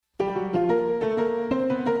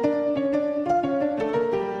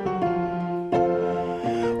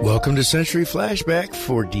Welcome to Century Flashback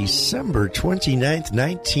for December 29th,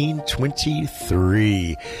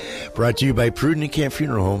 1923. Brought to you by Pruden and Camp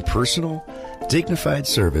Funeral Home, personal, dignified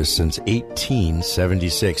service since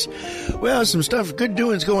 1876. Well, some stuff, good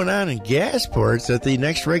doings going on in Gasport at the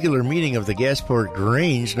next regular meeting of the Gasport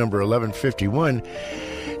Grange, number 1151,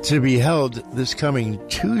 to be held this coming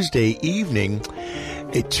Tuesday evening.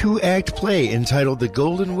 A 2-act play entitled The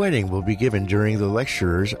Golden Wedding will be given during the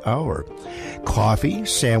lecturer's hour. Coffee,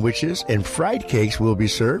 sandwiches, and fried cakes will be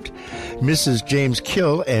served. Mrs. James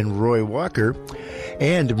Kill and Roy Walker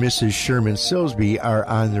and Mrs. Sherman Silsby are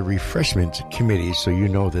on the refreshment committee, so you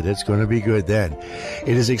know that it's going to be good then.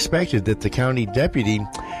 It is expected that the county deputy,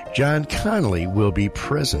 John Connolly, will be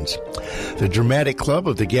present. The Dramatic Club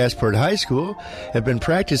of the Gasport High School have been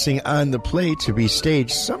practicing on the play to be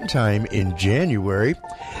staged sometime in January.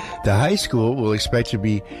 The high school will expect to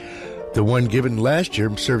be the one given last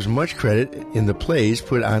year, serves much credit in the plays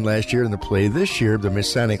put on last year and the play this year. The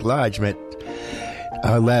Masonic Lodge met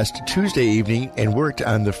last Tuesday evening and worked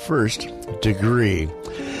on the first degree.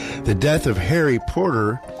 The death of Harry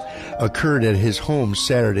Porter occurred at his home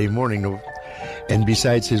Saturday morning, and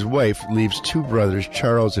besides his wife, leaves 2 brothers,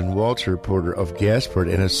 Charles and Walter Porter of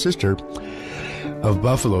Gasport, and a sister of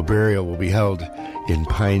Buffalo. Burial will be held in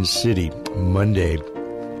Pine City Monday.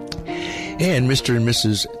 And Mr. and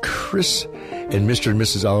Mrs. Chris and Mr. and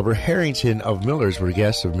Mrs. Oliver Harrington of Millers were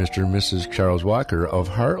guests of Mr. and Mrs. Charles Walker of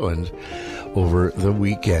Heartland over the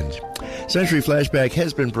weekend. Century Flashback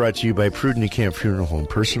has been brought to you by Pruden and Camp Funeral Home,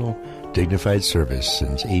 personal, dignified service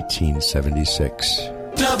since 1876.